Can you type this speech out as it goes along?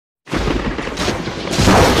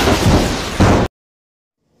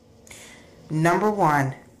Number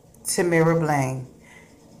 1. Tamira Blaine.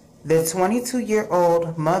 The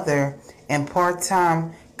 22-year-old mother and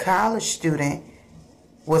part-time college student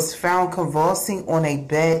was found convulsing on a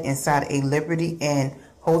bed inside a Liberty Inn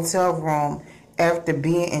hotel room after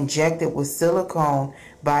being injected with silicone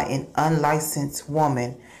by an unlicensed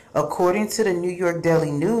woman. According to the New York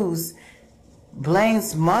Daily News,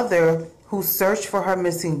 Blaine's mother, who searched for her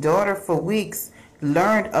missing daughter for weeks,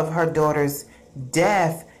 learned of her daughter's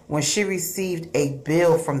death when she received a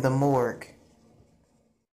bill from the morgue.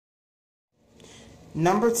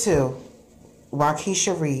 Number 2.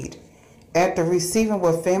 Waukesha Reed. After receiving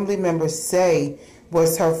what family members say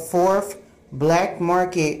was her fourth black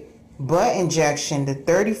market butt injection, the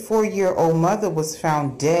 34-year-old mother was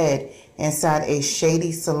found dead inside a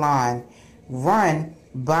shady salon run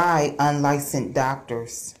by unlicensed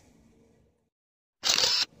doctors.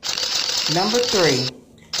 Number 3.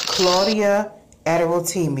 Claudia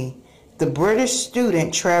Aderotimi. The British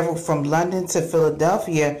student traveled from London to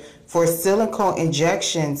Philadelphia for silicone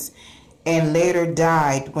injections and later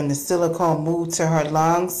died when the silicone moved to her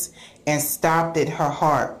lungs and stopped at her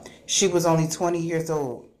heart. She was only 20 years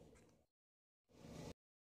old.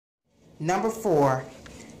 Number 4.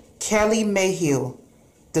 Kelly Mayhew.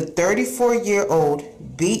 The 34-year-old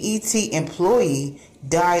BET employee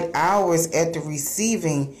died hours after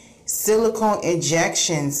receiving silicone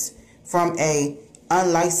injections from an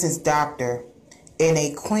unlicensed doctor in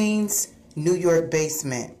a Queens, New York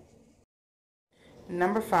basement.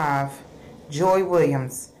 Number 5. Joy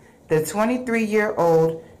Williams. The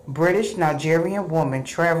 23-year-old British-Nigerian woman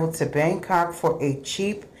traveled to Bangkok for a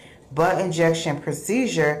cheap butt injection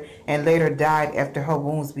procedure and later died after her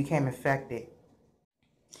wounds became infected.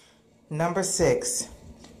 Number 6.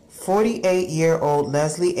 48-year-old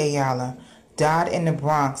Leslie Ayala died in the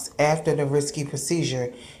Bronx after the risky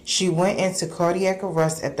procedure. She went into cardiac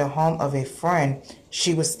arrest at the home of a friend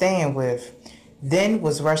she was staying with, then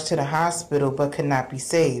was rushed to the hospital but could not be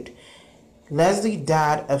saved. Leslie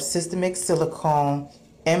died of systemic silicone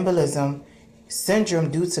embolism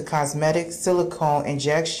syndrome due to cosmetic silicone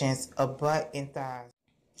injections of butt and thighs.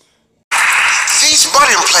 These butt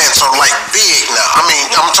implants are like big now. I mean,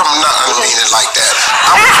 I don't mean it like that.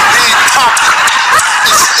 Big popular.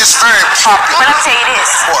 It's very popular. But I'll tell you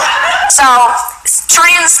this. What? So,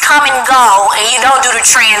 trends come and go, and you don't do the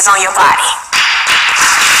trends on your body.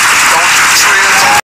 Don't do trends on